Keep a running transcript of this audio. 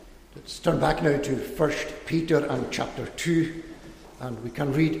Let's turn back now to 1 Peter and chapter 2, and we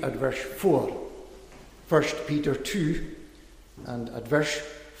can read at verse 4. 1 Peter 2 and at verse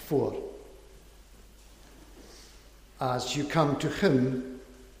 4. As you come to him,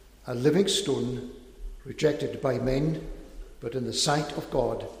 a living stone, rejected by men, but in the sight of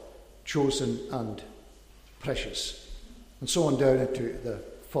God, chosen and precious. And so on down into the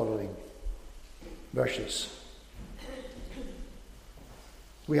following verses.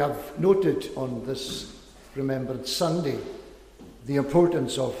 We have noted on this Remembrance Sunday the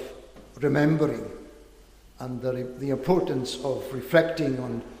importance of remembering and the importance of reflecting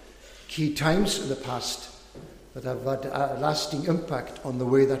on key times in the past that have had a lasting impact on the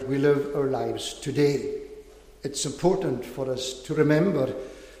way that we live our lives today. It's important for us to remember,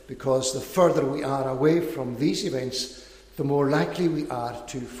 because the further we are away from these events, the more likely we are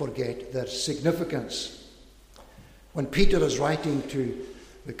to forget their significance. When Peter is writing to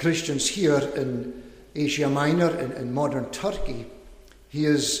the Christians here in Asia Minor, in modern Turkey, he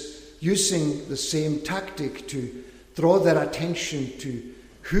is using the same tactic to draw their attention to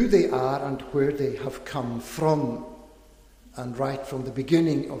who they are and where they have come from. And right from the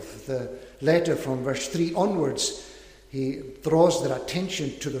beginning of the letter, from verse 3 onwards, he draws their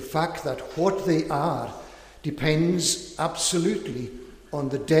attention to the fact that what they are depends absolutely on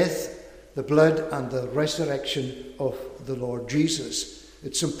the death, the blood, and the resurrection of the Lord Jesus.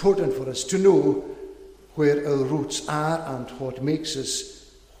 It's important for us to know where our roots are and what makes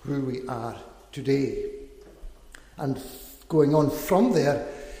us who we are today. And going on from there,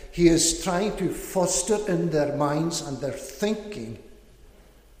 he is trying to foster in their minds and their thinking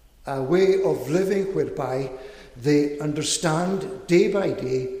a way of living whereby they understand day by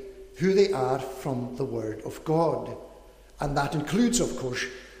day who they are from the Word of God. And that includes, of course,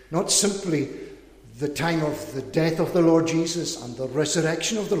 not simply the time of the death of the Lord Jesus and the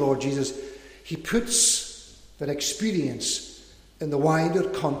resurrection of the Lord Jesus. He puts that experience in the wider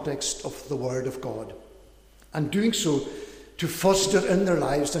context of the Word of God, and doing so to foster in their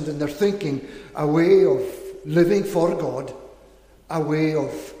lives and in their thinking a way of living for God, a way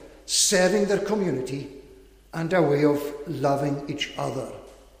of serving their community, and a way of loving each other.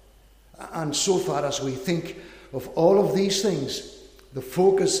 And so far as we think of all of these things, the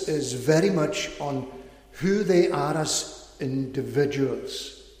focus is very much on who they are as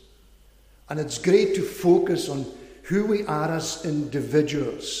individuals. And it's great to focus on who we are as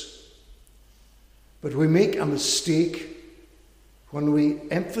individuals. But we make a mistake when we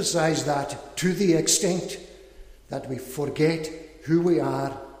emphasize that to the extent that we forget who we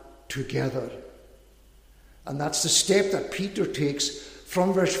are together. And that's the step that Peter takes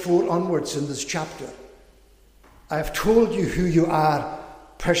from verse 4 onwards in this chapter. I have told you who you are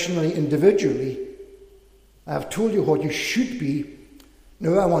personally, individually. I have told you what you should be.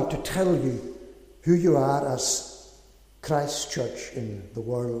 Now I want to tell you who you are as Christ's church in the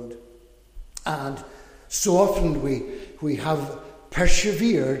world. And so often we have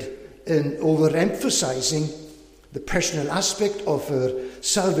persevered in overemphasizing the personal aspect of our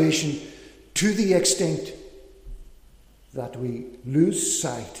salvation to the extent that we lose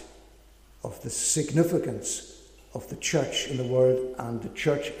sight of the significance of the church in the world and the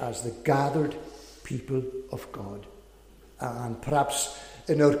church as the gathered people of God. And perhaps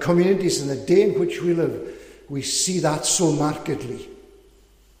in our communities, in the day in which we live, we see that so markedly.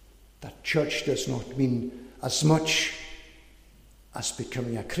 That church does not mean as much as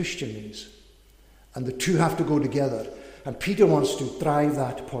becoming a Christian means. And the two have to go together. And Peter wants to drive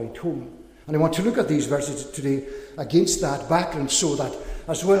that point home. And I want to look at these verses today against that background, so that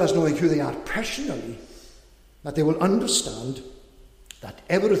as well as knowing who they are personally, that they will understand that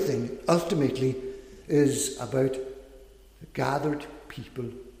everything ultimately is about the gathered people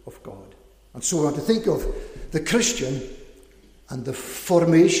of God. And so we want to think of the Christian and the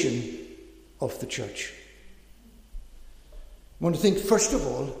formation of the church. We want to think first of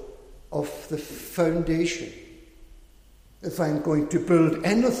all of the foundation. If I'm going to build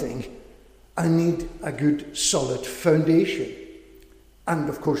anything, I need a good solid foundation. And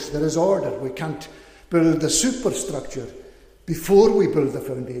of course there is order. We can't build the superstructure before we build the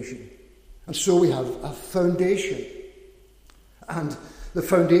foundation. And so we have a foundation. And the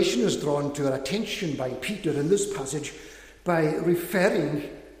foundation is drawn to our attention by Peter in this passage by referring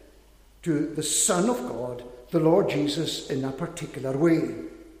to the Son of God, the Lord Jesus, in a particular way.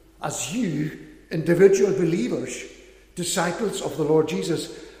 As you, individual believers, disciples of the Lord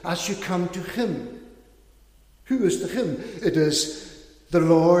Jesus, as you come to him. Who is the him? It is the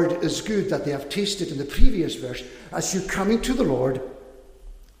Lord is good that they have tasted in the previous verse. As you coming to the Lord,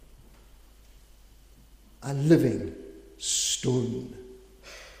 a living stone.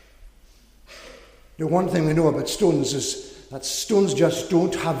 Now, one thing we know about stones is that stones just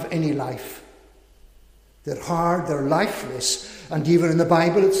don't have any life. They're hard, they're lifeless, and even in the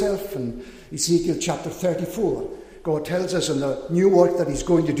Bible itself, in Ezekiel chapter 34, God tells us in the new work that he's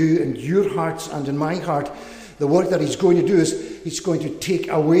going to do in your hearts and in my heart, the work that he's going to do is he's going to take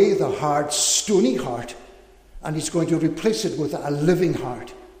away the hard, stony heart, and he's going to replace it with a living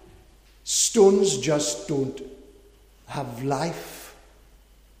heart. Stones just don't have life.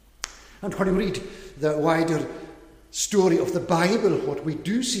 And when we read the wider story of the Bible, what we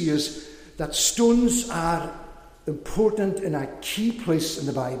do see is that stones are important in a key place in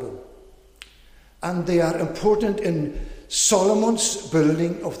the Bible. And they are important in Solomon's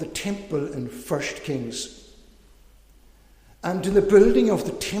building of the temple in 1 Kings. And in the building of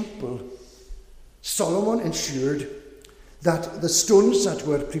the temple, Solomon ensured that the stones that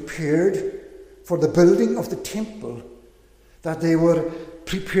were prepared for the building of the temple, that they were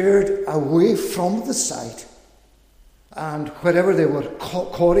prepared away from the site, and wherever they were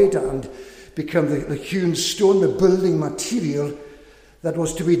quarried and become the hewn stone, the building material that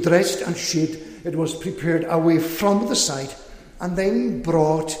was to be dressed and shaped, it was prepared away from the site and then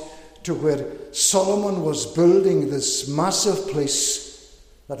brought to where Solomon was building this massive place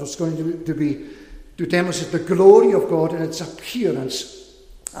that was going to demonstrate the glory of God in its appearance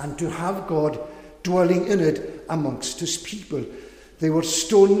and to have God dwelling in it amongst his people. They were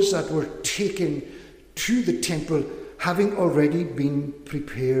stones that were taken to the temple having already been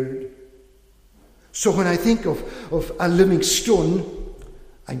prepared. So when I think of a living stone,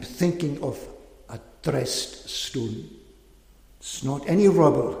 I'm thinking of a dressed stone. It's not any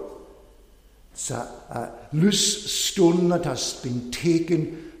rubble. It's a loose stone that has been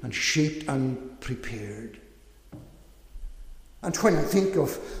taken and shaped and prepared. And when I think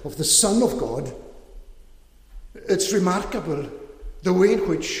of the Son of God, it's remarkable the way in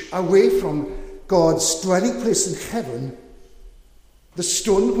which, away from God's dwelling place in heaven, the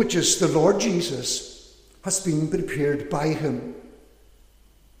stone, which is the Lord Jesus, has been prepared by him.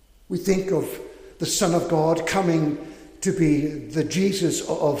 We think of the Son of God coming to be the Jesus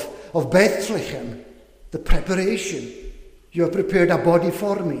of Bethlehem, the preparation. You have prepared a body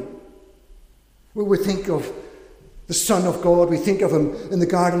for me. We think of the Son of God, we think of him in the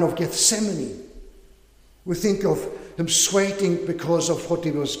Garden of Gethsemane. We think of him sweating because of what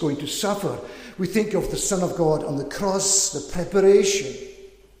he was going to suffer. We think of the Son of God on the cross, the preparation.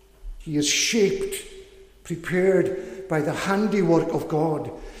 He is shaped, prepared by the handiwork of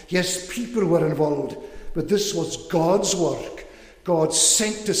God. Yes, people were involved, but this was God's work. God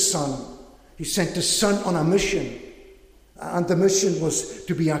sent his Son. He sent his Son on a mission, and the mission was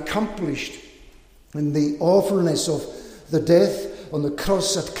to be accomplished in the awfulness of the death on the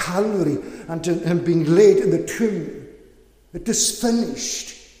cross at Calvary and him being laid in the tomb. It is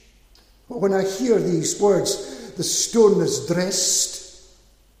finished. When I hear these words, the stone is dressed.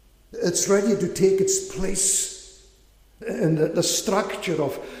 It's ready to take its place in the structure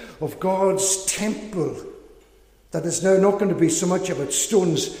of God's temple that is now not going to be so much about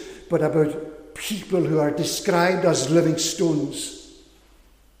stones, but about people who are described as living stones.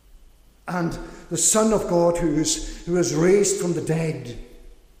 And the Son of God who is raised from the dead.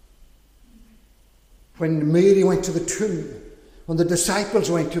 When Mary went to the tomb, when the disciples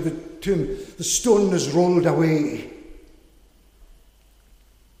went to the tomb, the stone is rolled away.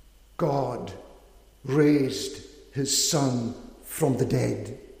 God raised his Son from the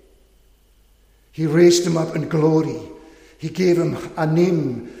dead. He raised him up in glory. He gave him a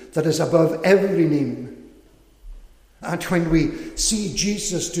name that is above every name. And when we see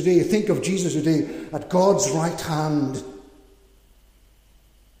Jesus today, think of Jesus today at God's right hand,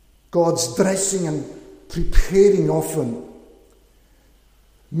 God's dressing and preparing of him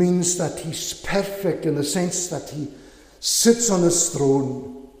means that he's perfect in the sense that he sits on his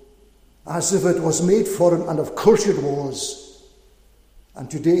throne as if it was made for him, and of course it was. And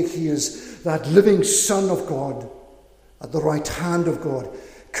today he is that living Son of God at the right hand of God,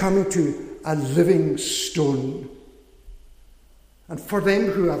 coming to a living stone. And for them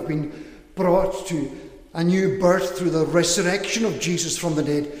who have been brought to a new birth through the resurrection of Jesus from the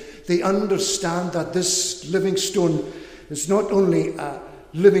dead, they understand that this living stone is not only a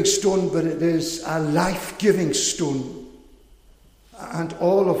living stone, but it is a life-giving stone. And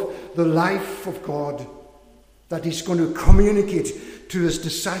all of the life of God that he's going to communicate to his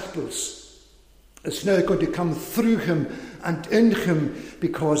disciples is now going to come through him and in him,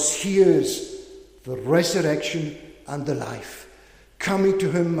 because he is the resurrection and the life, coming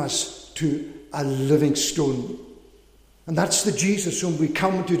to him as to a living stone. And that's the Jesus whom we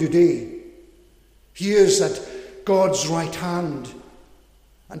come to today. He is at God's right hand,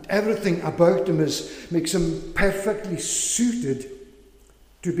 And everything about him makes him perfectly suited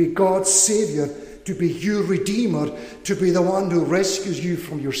to be God's Saviour, to be your Redeemer, to be the one who rescues you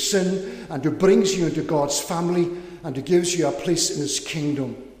from your sin and who brings you into God's family and who gives you a place in his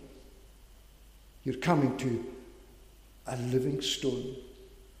kingdom. You're coming to a living stone.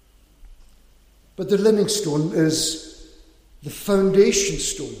 But the living stone is the foundation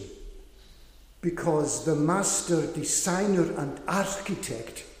stone, because the master designer and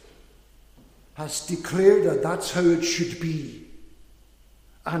architect has declared that that's how it should be.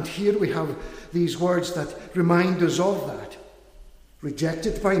 And here we have these words that remind us of that.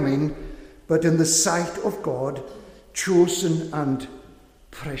 Rejected by men, but in the sight of God, chosen and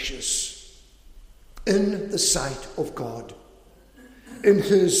precious. In the sight of God. In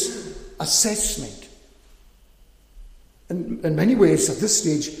his assessment. In many ways, at this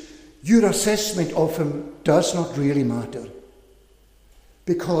stage, your assessment of him does not really matter.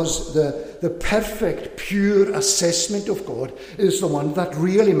 Because the perfect, pure assessment of God is the one that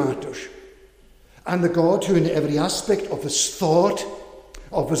really matters. And the God who in every aspect of his thought,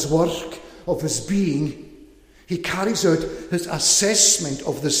 of his work, of his being, he carries out his assessment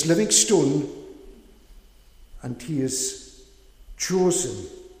of this living stone, and he is chosen,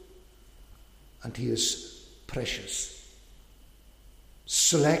 and he is precious.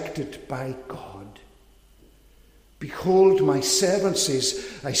 Selected by God. Behold my servant,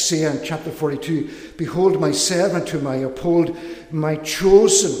 says Isaiah in chapter 42. Behold my servant whom I uphold, my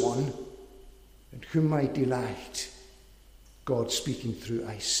chosen one, in whom I delight. God speaking through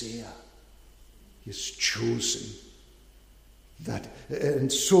Isaiah. He is chosen. That in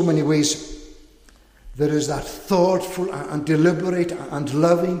so many ways there is that thoughtful and deliberate and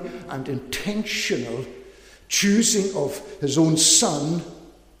loving and intentional choosing of his own Son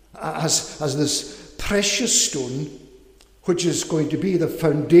as this precious stone, which is going to be the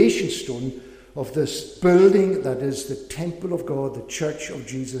foundation stone of this building that is the temple of God, the church of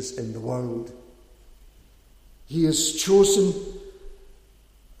Jesus in the world. He is chosen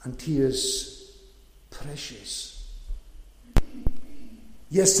and he is precious.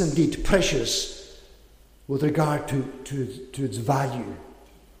 Yes, indeed, precious with regard to its value.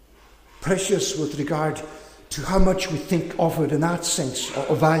 Precious with regard to how much we think of it in that sense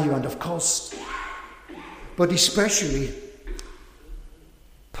of value and of cost. But especially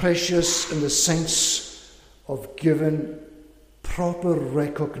precious in the sense of giving proper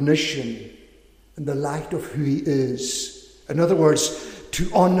recognition in the light of who he is. In other words, to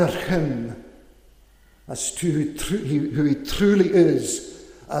honour him as to who he truly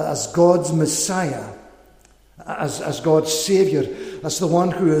is, as God's Messiah, as God's Saviour, as the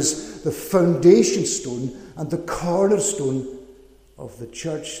one who is the foundation stone and the cornerstone of the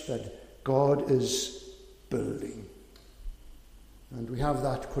church that God is building. And we have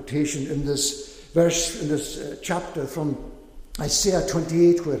that quotation in this verse, in this chapter from Isaiah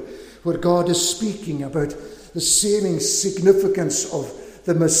 28, where God is speaking about the saving significance of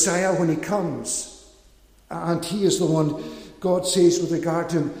the Messiah when he comes. And he is the one, God says with regard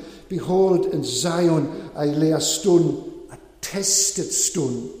to him, behold, in Zion I lay a stone, a tested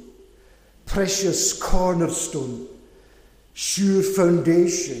stone, precious cornerstone, sure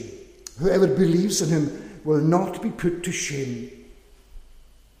foundation. Whoever believes in him will not be put to shame.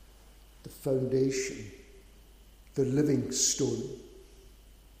 The foundation, the living stone,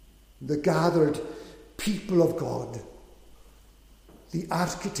 the gathered people of God, the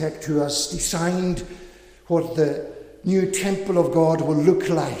architect who has designed what the new temple of God will look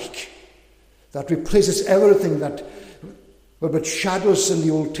like, that replaces everything that were but shadows in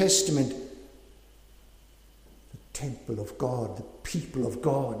the Old Testament. The temple of God, the people of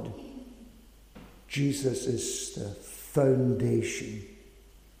God. Jesus is the foundation.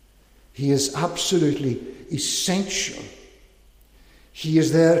 He is absolutely essential. He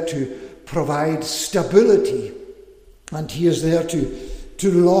is there to provide stability, and he is there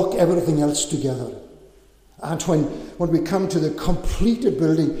to lock everything else together. And when we come to the completed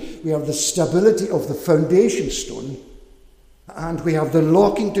building, we have the stability of the foundation stone, and we have the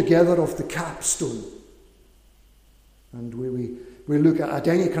locking together of the capstone. And we look at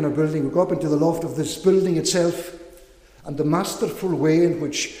any kind of building, we go up into the loft of this building itself, and the masterful way in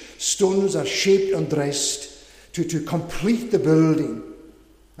which stones are shaped and dressed to complete the building.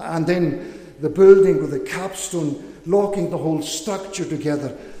 And then the building with the capstone locking the whole structure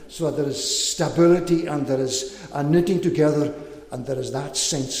together, so that there is stability and there is a knitting together and there is that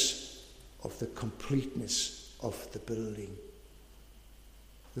sense of the completeness of the building.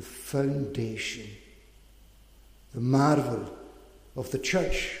 The foundation, the marvel of the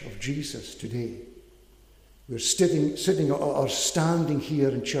church of Jesus today. We're sitting or standing here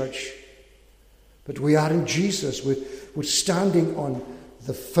in church, but we are in Jesus. We're standing on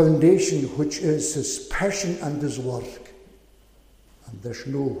the foundation, which is his person and his work. And there's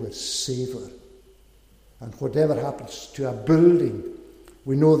nowhere safer. And whatever happens to a building,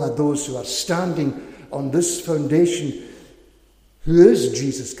 we know that those who are standing on this foundation, who is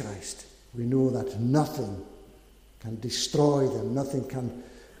Jesus Christ, we know that nothing can destroy them, nothing can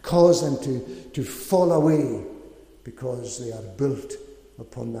cause them to fall away, because they are built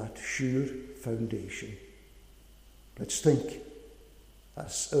upon that sure foundation. Let's think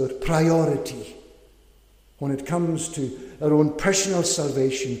as our priority when it comes to our own personal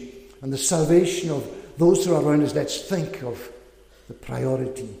salvation and the salvation of those who are around us. Let's think of the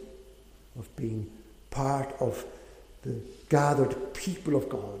priority of being part of the gathered people of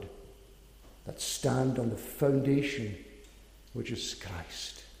God that stand on the foundation, which is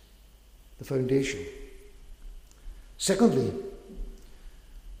Christ. The foundation. Secondly,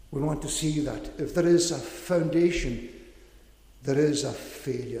 we want to see that if there is a foundation, there is a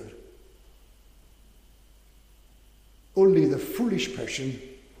failure. Only the foolish person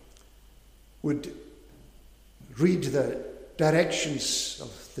would read the directions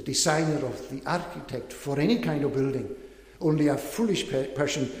of the designer, of the architect for any kind of building. Only a foolish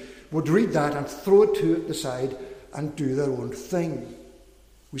person would read that and throw it to the side and do their own thing.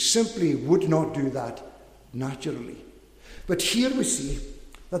 We simply would not do that naturally. But here we see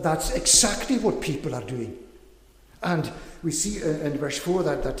that that's exactly what people are doing. And we see in verse 4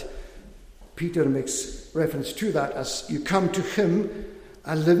 that Peter makes reference to that as you come to him,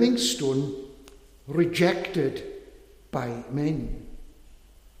 a living stone, rejected by men.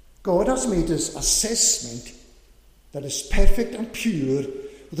 God has made his assessment that is perfect and pure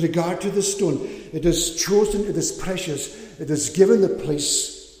with regard to the stone. It is chosen, it is precious, it is given the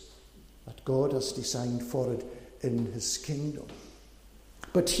place that God has designed for it in his kingdom.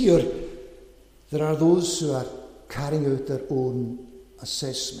 But here, there are those who are carrying out their own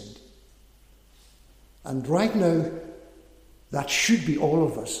assessment. And right now, that should be all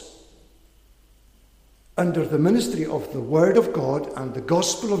of us. Under the ministry of the Word of God and the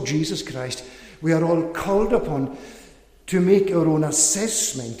gospel of Jesus Christ, we are all called upon to make our own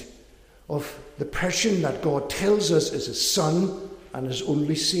assessment of the person that God tells us is his Son and his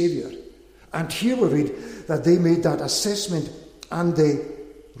only Saviour. And here we read that they made that assessment and they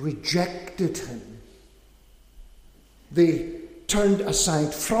rejected him. They turned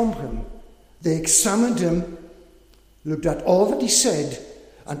aside from him. They examined him, looked at all that he said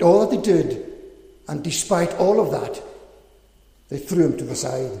and all that he did, and despite all of that, they threw him to the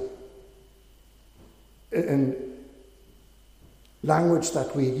side. In language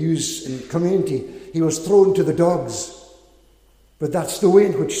that we use in community, he was thrown to the dogs. But that's the way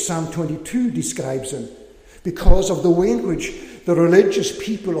in which Psalm 22 describes him, because of the way in which the religious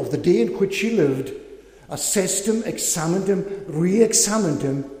people of the day in which he lived assessed him, examined him, re-examined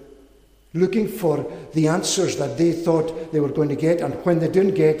him, looking for the answers that they thought they were going to get, and when they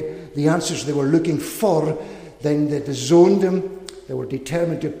didn't get the answers they were looking for, then they disowned him. They were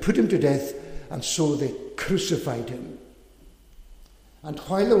determined to put him to death, and so they crucified him. And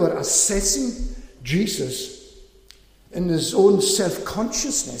while they were assessing Jesus in his own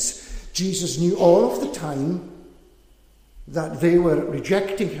self-consciousness, Jesus knew all of the time that they were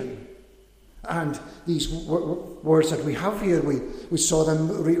rejecting him. And these words that we have here, we saw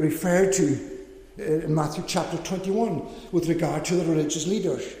them referred to in Matthew chapter 21 with regard to the religious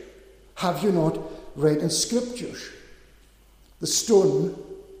leaders. Have you not read in Scriptures? The stone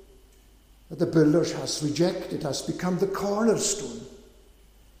that the builders has rejected has become the cornerstone.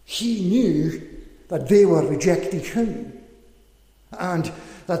 He knew that they were rejecting him. And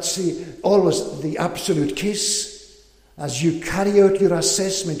that's always the absolute case. As you carry out your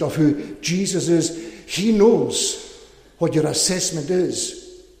assessment of who Jesus is, he knows what your assessment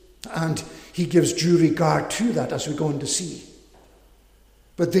is. And he gives due regard to that, as we're going to see.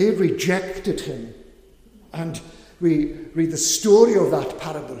 But they rejected him. And we read the story of that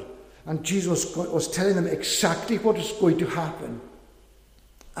parable. And Jesus was telling them exactly what is going to happen.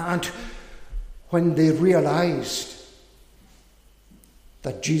 And when they realized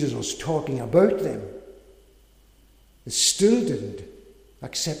that Jesus was talking about them, they still didn't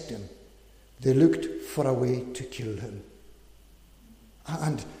accept him. They looked for a way to kill him.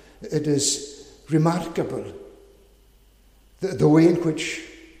 And it is remarkable the way in which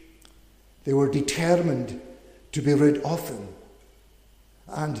they were determined to be rid of him.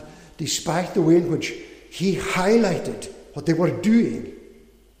 And despite the way in which he highlighted what they were doing,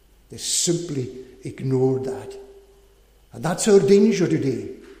 they simply ignored that. And that's our danger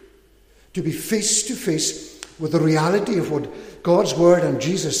today. To be face to face with the reality of what God's word and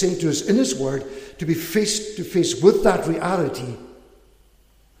Jesus saying to us in his word, to be face to face with that reality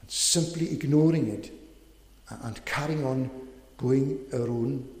and simply ignoring it and carrying on going our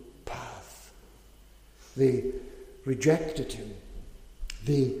own path. They rejected him.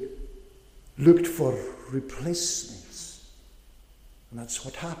 They looked for replacements. And that's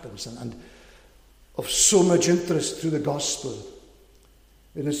what happens. And of so much interest through the gospel,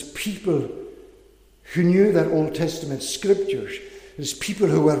 it is people who knew their Old Testament scriptures. It is people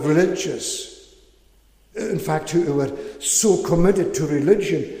who were religious. In fact, who were so committed to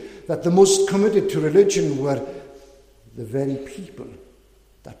religion that the most committed to religion were the very people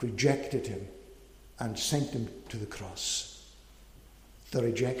that rejected him and sent him to the cross. The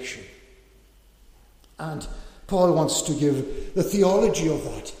rejection. And Paul wants to give the theology of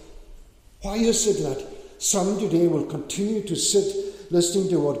that. Why is it that some today will continue to sit listening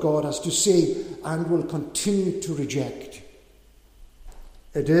to what God has to say and will continue to reject?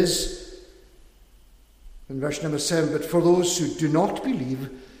 It is, in verse number 7, but for those who do not believe,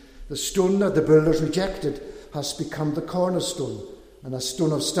 the stone that the builders rejected has become the cornerstone, and a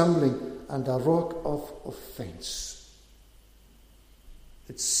stone of stumbling and a rock of offence.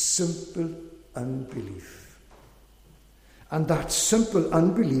 It's simple unbelief. And that simple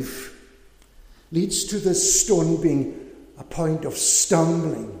unbelief leads to this stone being a point of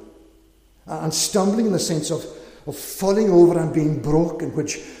stumbling. And stumbling in the sense of falling over and being broken,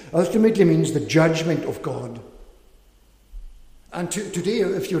 which ultimately means the judgment of God. And today,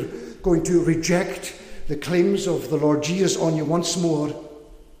 if you're going to reject the claims of the Lord Jesus on you once more,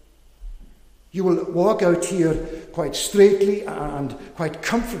 you will walk out here quite straightly and quite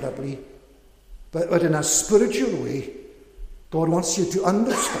comfortably, but in a spiritual way, God wants you to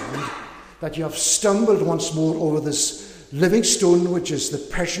understand that you have stumbled once more over this living stone, which is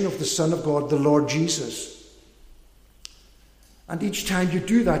the person of the Son of God, the Lord Jesus. And each time you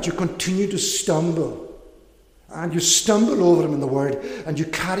do that, you continue to stumble. And you stumble over him in the Word, and you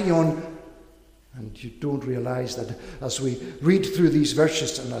carry on, and you don't realize that as we read through these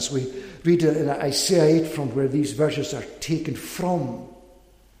verses, and as we read in Isaiah 8 from where these verses are taken from,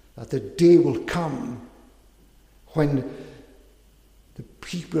 that the day will come when the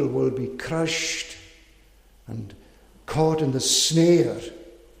people will be crushed and caught in the snare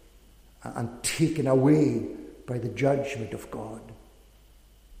and taken away by the judgment of God.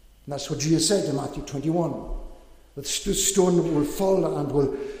 And that's what Jesus said in Matthew 21. That the stone will fall and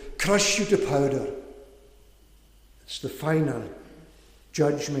will crush you to powder. It's the final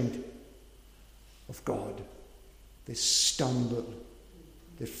judgment of God. They stumble.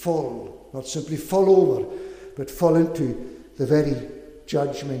 They fall. Not simply fall over, but fall into the very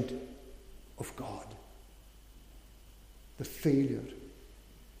judgment of God. The failure.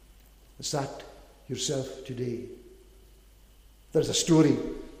 Is that yourself today? There's a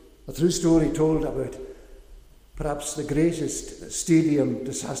true story told about perhaps the greatest stadium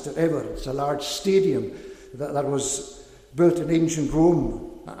disaster ever. It's a large stadium that was built in ancient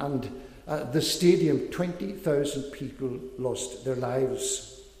Rome, and this stadium, 20,000 people lost their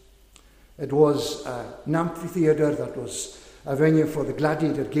lives. It was an amphitheatre that was a venue for the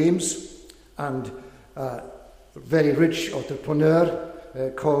gladiator games, and a very rich entrepreneur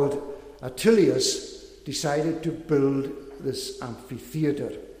called Attilius decided to build this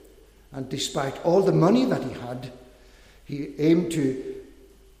amphitheatre. And despite all the money that he had, he aimed to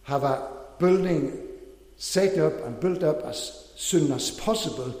have a building set up and built up as soon as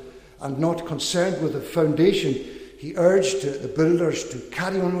possible, and not concerned with the foundation, he urged the builders to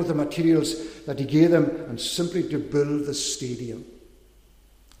carry on with the materials that he gave them and simply to build the stadium.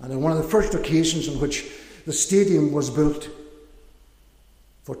 And on one of the first occasions on which the stadium was built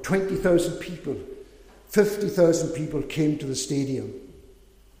for 20,000 people, 50,000 people came to the stadium.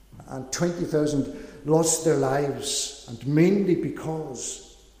 And 20,000 lost their lives, and mainly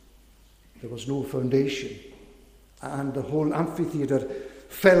because there was no foundation. And the whole amphitheatre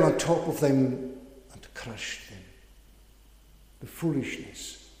fell on top of them and crushed them. The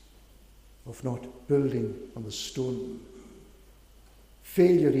foolishness of not building on the stone.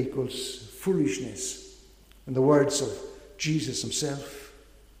 Failure equals foolishness, in the words of Jesus himself.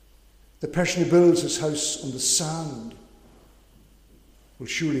 The person who builds his house on the sand will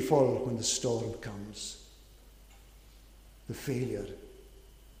surely fall when the storm comes. The failure.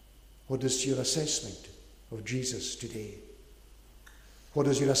 What is your assessment of Jesus today? What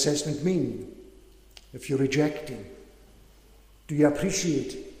does your assessment mean if you reject him? Do you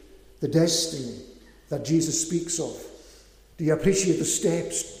appreciate the destiny that Jesus speaks of? Do you appreciate the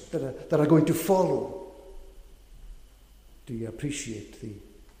steps that are going to follow? Do you appreciate the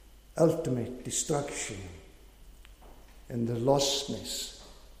ultimate destruction in the lostness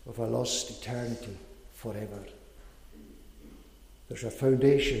of a lost eternity forever. There's a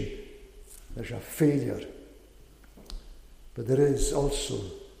foundation, there's a failure, but there is also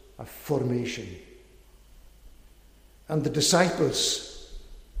a formation. And the disciples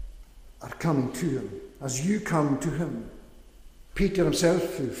are coming to him, as you come to him. Peter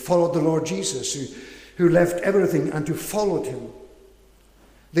himself, who followed the Lord Jesus, who left everything and who followed him,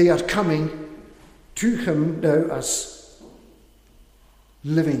 they are coming to him now as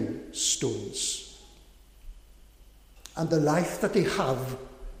living stones. And the life that they have,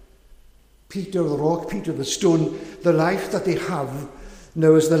 Peter the rock, Peter the stone, the life that they have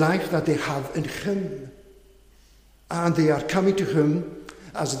now is the life that they have in him. And they are coming to him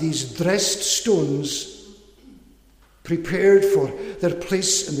as these dressed stones, prepared for their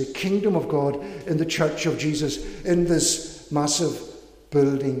place in the kingdom of God, in the church of Jesus, in this massive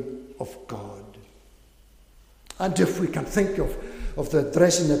building of God. And if we can think of the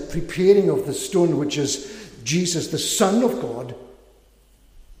dressing, the preparing of the stone, which is Jesus, the Son of God,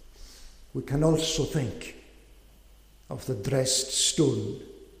 we can also think of the dressed stone,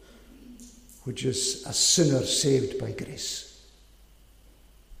 which is a sinner saved by grace.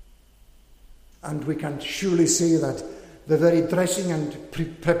 And we can surely say that the very dressing and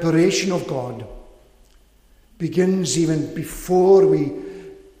preparation of God begins even before we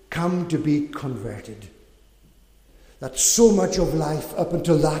come to be converted. That so much of life up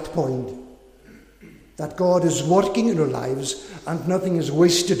until that point, that God is working in our lives and nothing is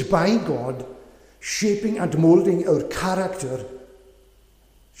wasted by God, shaping and moulding our character,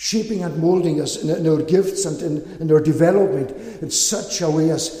 shaping and moulding us in our gifts and in our development in such a way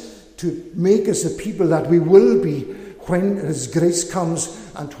as to make us the people that we will be when his grace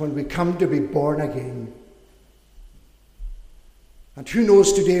comes and when we come to be born again. And who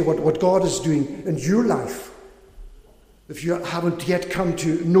knows today what God is doing in your life, if you haven't yet come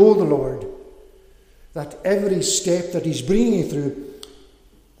to know the Lord, that every step that he's bringing you through,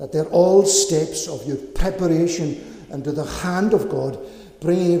 that they're all steps of your preparation under the hand of God,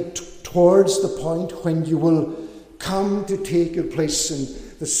 bringing you towards the point when you will come to take your place in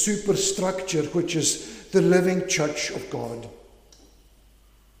the superstructure which is the living church of God.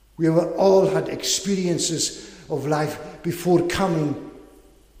 We have all had experiences of life before coming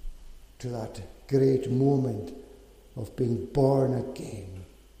to that great moment of being born again.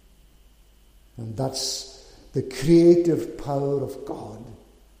 And that's the creative power of God.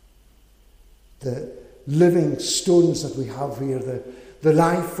 The living stones that we have here, the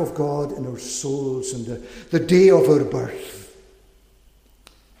life of God in our souls, and the day of our birth,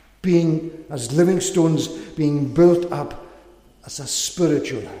 being as living stones, being built up as a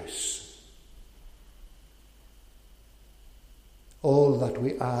spiritual house. All that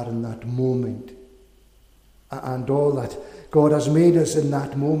we are in that moment, and all that God has made us in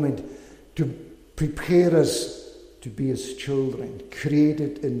that moment to prepare us to be his children,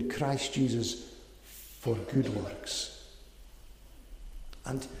 created in Christ Jesus for good works.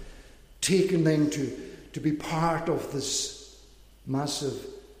 And taken then to be part of this massive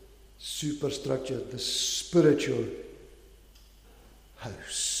superstructure, the spiritual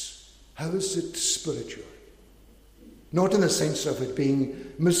house. How is it spiritual? Not in the sense of it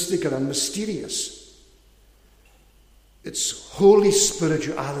being mystical and mysterious. It's holy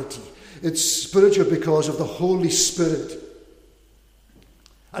spirituality. It's spiritual because of the Holy Spirit.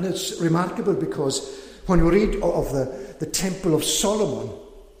 And it's remarkable because when we read of the Temple of Solomon,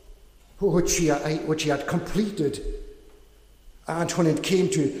 which he had completed, and when it came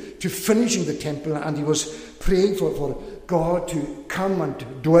to finishing the temple, and he was praying for God to come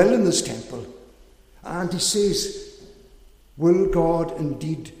and dwell in this temple, and he says, will God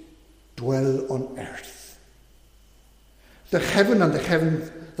indeed dwell on earth? The heaven and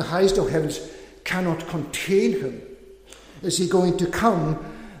the highest of heavens cannot contain him. Is he going to come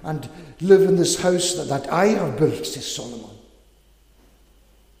and live in this house that I have built, says Solomon?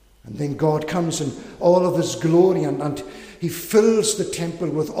 And then God comes in all of his glory, and he fills the temple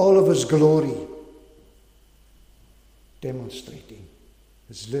with all of his glory, demonstrating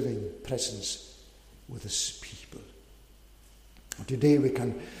his living presence with his people. And today we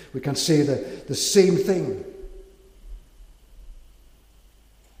can say the same thing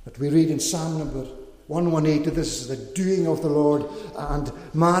that we read in Psalm number 118. This is the doing of the Lord, and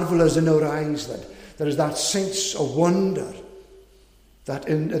marvelous in our eyes, that there is that sense of wonder that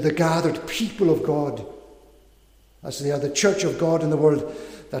in the gathered people of God, as they are the church of God in the world,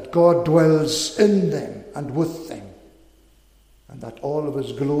 that God dwells in them and with them, and that all of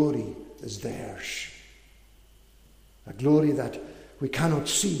his glory is theirs. A glory that we cannot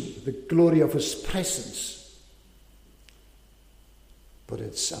see, the glory of his presence. but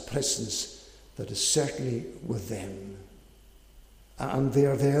it's a presence that is certainly with them. And they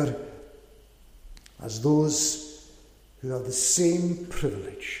are there as those who have the same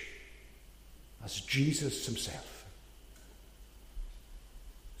privilege as Jesus himself.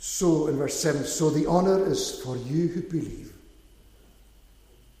 So in verse 7, so the honour is for you who believe.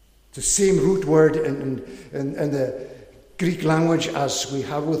 It's the same root word in the Greek language as we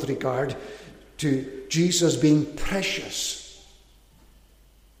have with regard to Jesus being precious.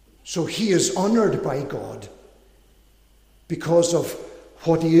 So he is honoured by God because of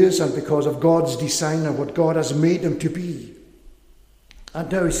what he is and because of God's design and what God has made him to be. And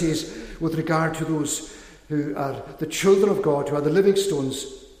now he says, with regard to those who are the children of God, who are the living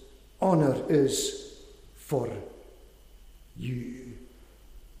stones, honour is for you.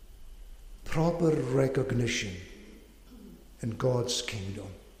 Proper recognition in God's kingdom.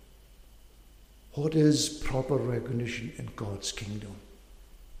 What is proper recognition in God's kingdom?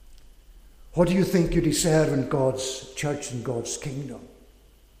 What do you think you deserve in God's church and God's kingdom?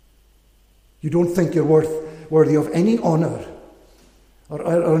 You don't think you're worthy of any honour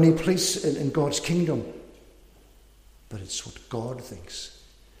or any place in God's kingdom. But it's what God thinks.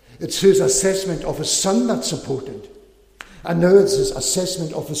 It's his assessment of his son that's important. And now it's his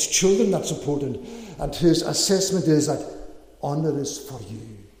assessment of his children that's important. And his assessment is that honour is for you.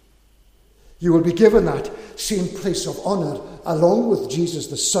 You will be given that same place of honour along with Jesus,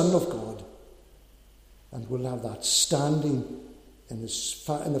 the Son of God. And will have that standing in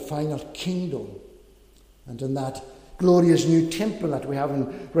the final kingdom. And in that glorious new temple that we have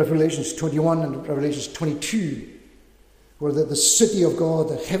in Revelations 21 and Revelations 22, where the city of God,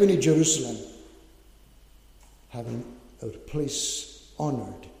 the heavenly Jerusalem, having our place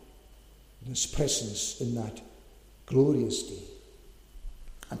honoured in his presence in that glorious day.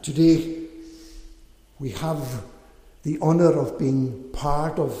 And today we have the honour of being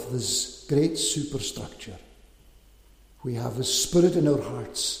part of this great superstructure. We have a spirit in our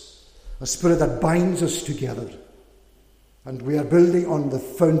hearts, a spirit that binds us together. And we are building on the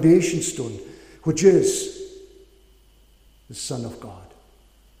foundation stone, which is the Son of God.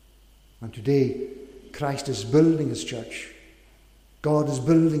 And today, Christ is building his church. God is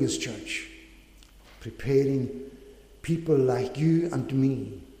building his church, preparing people like you and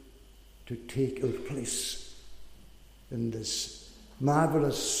me to take our place in this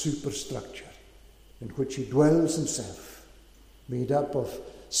marvellous superstructure in which he dwells himself, made up of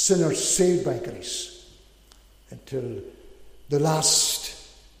sinners saved by grace, until the last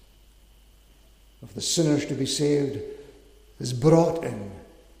of the sinners to be saved is brought in,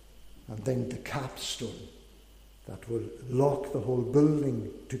 and then the capstone that will lock the whole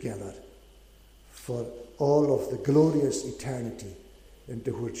building together for all of the glorious eternity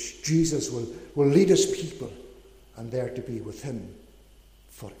into which Jesus will lead his people, and there to be with him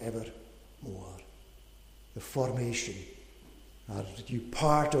forevermore. The formation. Are you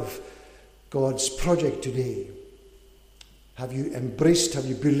part of God's project today? Have you embraced, have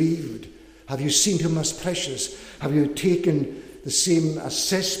you believed, have you seen him as precious? Have you taken the same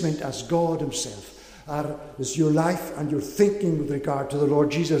assessment as God himself? Is your life and your thinking with regard to the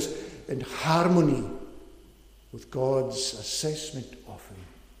Lord Jesus in harmony with God's assessment of him?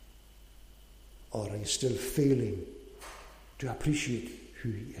 Or are you still failing to appreciate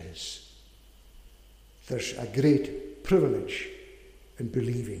who he is? There's a great privilege in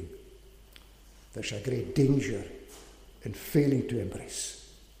believing. There's a great danger in failing to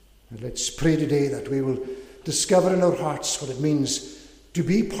embrace. And let's pray today that we will discover in our hearts what it means to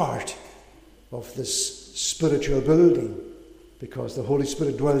be part of this spiritual building, because the Holy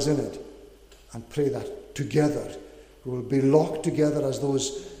Spirit dwells in it, and pray that together we will be locked together as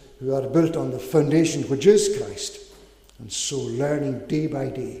those who are built on the foundation which is Christ, and so learning day by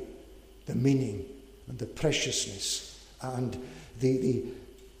day the meaning and the preciousness and the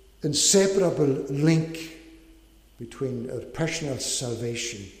inseparable link between our personal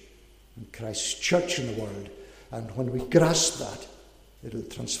salvation and Christ's church in the world. And when we grasp that, it will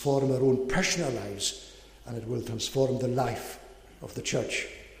transform our own personal lives, and it will transform the life of the church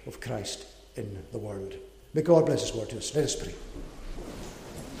of Christ in the world. May God bless his word to us. Let us pray.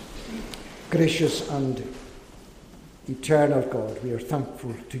 Gracious and eternal God, we are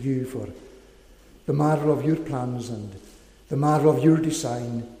thankful to you for the marvel of your plans and the marvel of your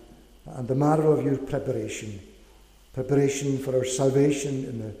design and the marvel of your preparation for our salvation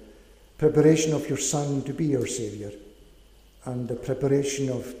and the preparation of your Son to be our Saviour, and the preparation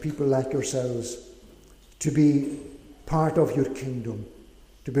of people like yourselves to be part of your kingdom,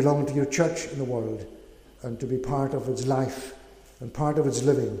 to belong to your church in the world, and to be part of its life and part of its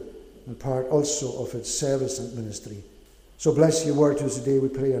living and part also of its service and ministry. So bless your word to us today, we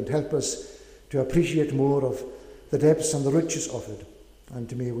pray, and help us to appreciate more of the depths and the riches of it.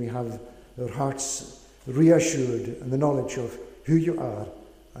 And may we have our hearts reassured in the knowledge of who you are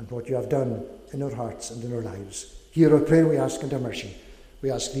and what you have done in our hearts and in our lives. Hear our prayer, we ask, and have mercy.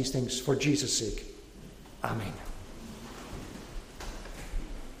 We ask these things for Jesus' sake. Amen.